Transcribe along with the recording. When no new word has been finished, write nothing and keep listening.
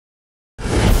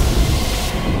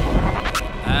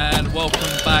and welcome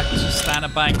back to Stand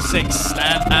and Bank 6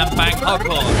 Stand and Bank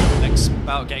Hardcore. Next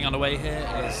bout getting underway here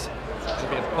is going to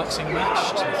be a boxing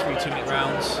match, 3 2-minute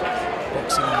rounds.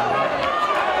 Boxing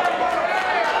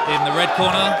in the red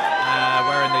corner,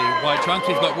 wearing the white trunk,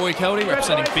 you've got Roy Keldie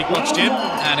representing Big Box Gym,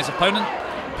 and his opponent,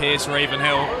 Pierce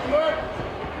Ravenhill,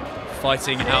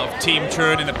 fighting out of Team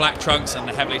Truant in the black trunks and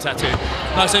the heavily tattooed.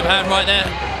 Nice overhand right there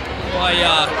by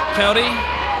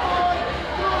Keldie.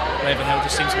 Ravenhill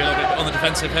just seems to be a little bit on the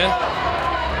defensive here.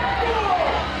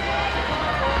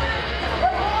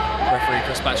 Referee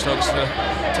Chris Batchdogs to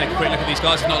take a quick look at these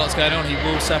guys. There's not lots going on. He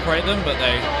will separate them, but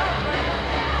they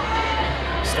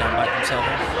stand back themselves.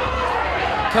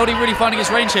 Keldie really finding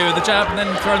his range here with the jab and then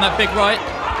throwing that big right.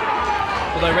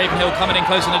 Although Ravenhill coming in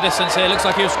close in the distance here. Looks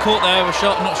like he was caught there with a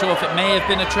shot. I'm not sure if it may have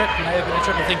been a trip. I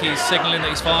think he's signalling that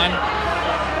he's fine.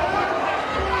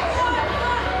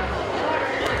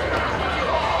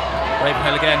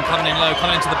 Ravenhill again coming in low,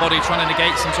 coming into the body, trying to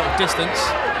negate some sort of distance.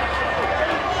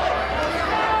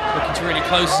 Looking to really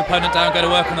close his opponent down, go to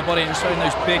work on the body and just throwing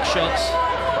those big shots.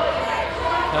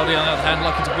 Keldie on the other hand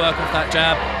looking to work off that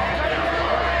jab.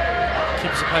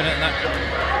 Keep his opponent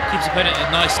at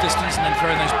a nice distance and then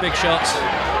throwing those big shots.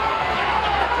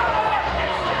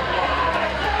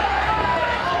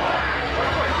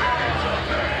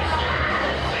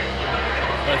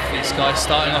 Both of these guys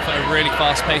starting off at a really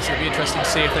fast pace. It'll be interesting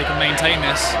to see if they can maintain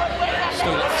this.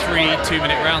 Still got 3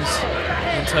 2-minute rounds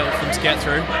in total for them to get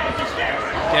through.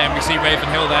 Again, we see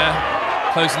Ravenhill there,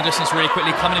 closing the distance really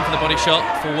quickly, coming in for the body shot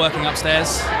before working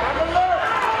upstairs.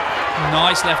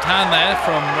 Nice left hand there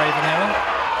from Ravenhill.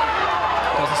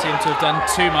 Doesn't seem to have done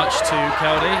too much to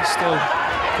Keldie, still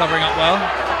covering up well.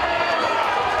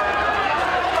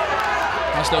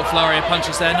 Nice little flurry of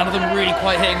punches there, none of them really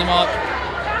quite hitting the mark.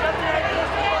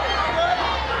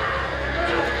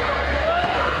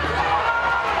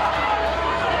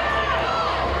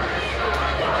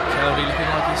 Keldie looking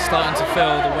like he's starting to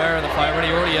feel the wear of the fight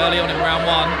already early on in round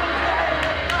 1.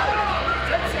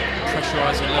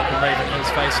 Pressurising look on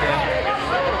Ravenhill's face here.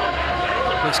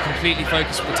 Looks completely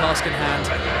focused with the task in hand.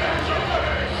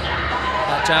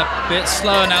 That jab a bit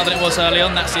slower now than it was early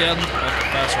on. That's the end of the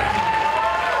first round.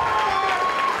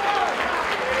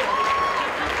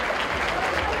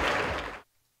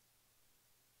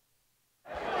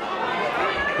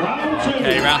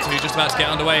 Okay, round 2 just about to get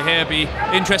underway here. Be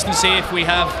interesting to see if we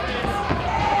have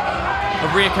a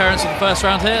reoccurrence of the first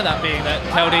round here. That being that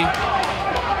Keldie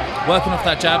working off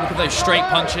that jab, look at those straight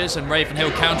punches, and Ravenhill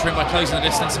countering by closing the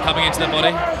distance and coming into their body.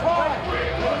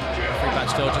 Referee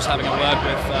Batchdog just having a word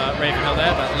with Ravenhill there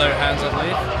about low hands, I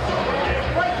believe.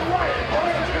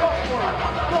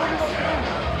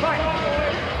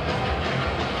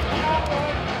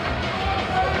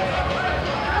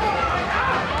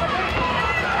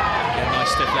 Yeah,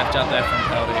 nice stiff left jab there from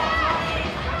Keldie.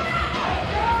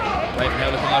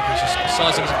 Ravenhill looking like he's just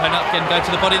sizing his opponent up again, go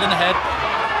to the body then the head.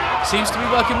 Seems to be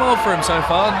working well for him so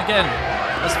far, and again,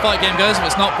 as the fight game goes, if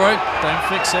it's not broke, don't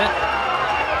fix it.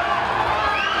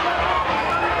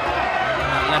 And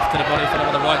that left to the body, followed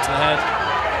by the right to the head.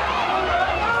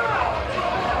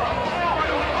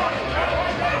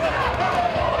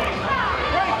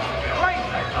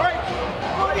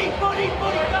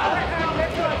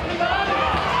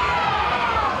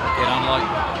 Again, unlike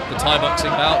the Thai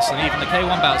boxing bouts and even the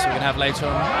K1 bouts we're going to have later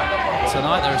on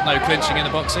tonight, there is no clinching in the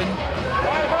boxing.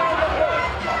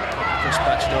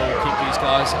 Will keep these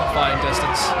guys at a fighting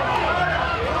distance.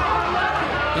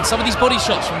 And some of these body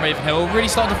shots from Ravenhill are really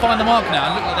starting to find the mark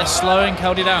now, and look like they're slowing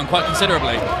Keldie down quite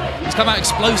considerably. He's come out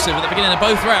explosive at the beginning of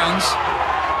both rounds,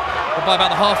 but by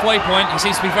about the halfway point he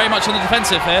seems to be very much on the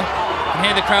defensive here. You can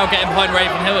hear the crowd getting behind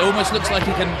Ravenhill. It almost looks like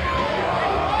he can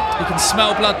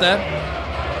smell blood there.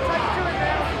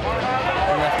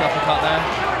 The left uppercut there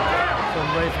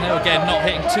from Ravenhill, again not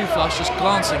hitting too flush, just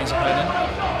glancing his opponent.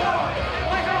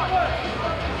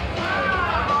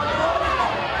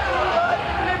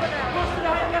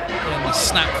 The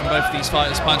snap from both of these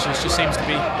fighters' punches just seems to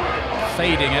be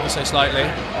fading ever so slightly.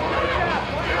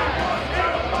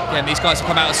 Again, these guys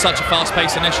have come out at such a fast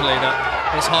pace initially that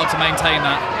it's hard to maintain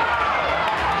that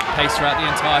pace throughout the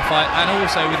entire fight, and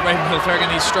also with Ravenhill throwing in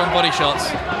these strong body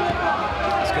shots,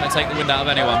 it's going to take the wind out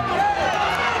of anyone.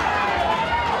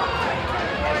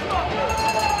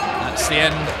 That's the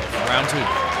end of round 2.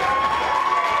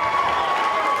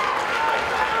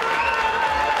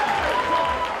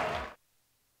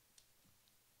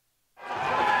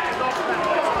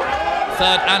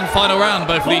 Third and final round,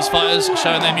 both of these fighters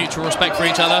showing their mutual respect for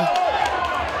each other.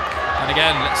 And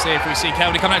again, let's see if we see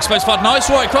Keldie coming out exposed fight. Nice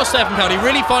right cross there from Keldie,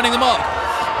 really finding the mark.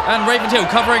 And Ravenhill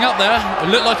covering up there.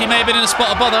 It looked like he may have been in a spot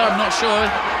of bother, I'm not sure.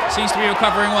 seems to be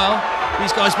recovering well.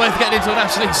 These guys both getting into an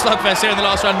absolute slugfest here in the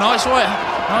last round. Nice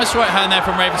right hand there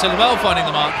from Ravenhill as well, finding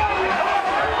the mark.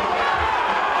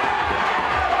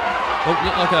 Oh,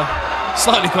 looked like a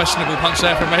slightly questionable punch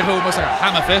there from Ravenhill, almost like a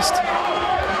hammer fist.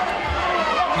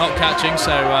 Not catching,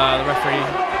 so the referee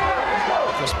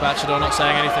just batched on, not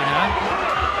saying anything now.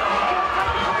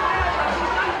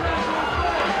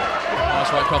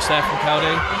 Nice right cross there from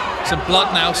Keldie. Some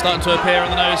blood now starting to appear on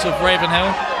the nose of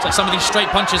Ravenhill. So some of these straight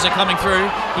punches are coming through.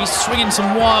 He's swinging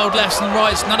some wild lefts and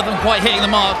rights, none of them quite hitting the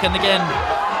mark, and again,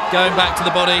 going back to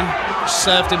the body,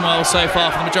 served him well so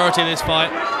far for the majority of this fight.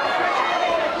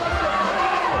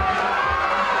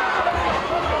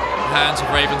 The hands of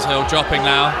Ravenhill dropping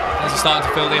now as he's starting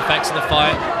to feel the effects of the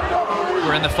fight.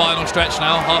 We're in the final stretch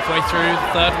now, halfway through the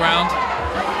third round.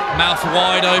 Mouth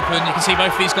wide open, you can see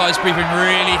both of these guys breathing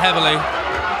really heavily.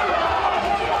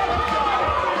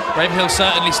 Ravenhill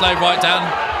certainly slowed right down.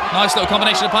 Nice little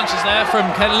combination of punches there from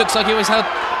Keldie. Looks like he always had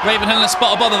Ravenhill in a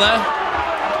spot of bother there.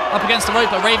 Up against the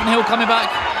rope, but Ravenhill coming back.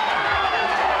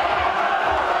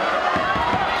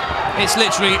 It's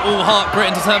literally all heart,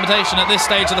 grit and determination at this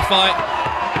stage of the fight.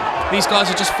 These guys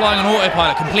are just flying on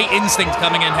autopilot, complete instinct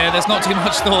coming in here. There's not too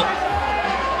much thought.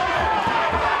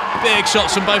 Big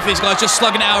shots from both these guys, just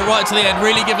slugging it out right to the end,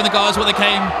 really giving the guys what they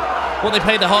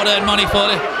paid their hard-earned money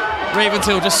for.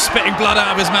 Ravenhill just spitting blood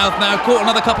out of his mouth now, caught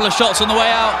another couple of shots on the way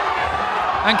out.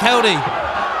 And Keldie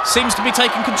seems to be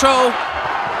taking control.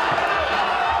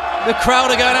 The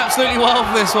crowd are going absolutely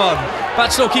wild for this one.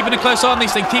 Batchelor keeping a close eye on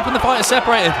these things, keeping the fighters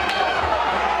separated.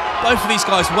 Both of these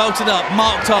guys welted up,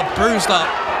 marked up, bruised up,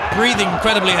 breathing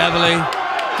incredibly heavily,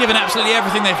 giving absolutely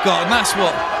everything they've got, and that's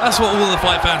what all the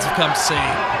fight fans have come to see.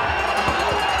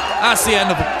 That's the end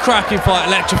of a cracking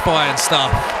fight, electrifying stuff.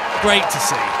 Great to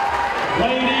see.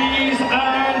 Ladies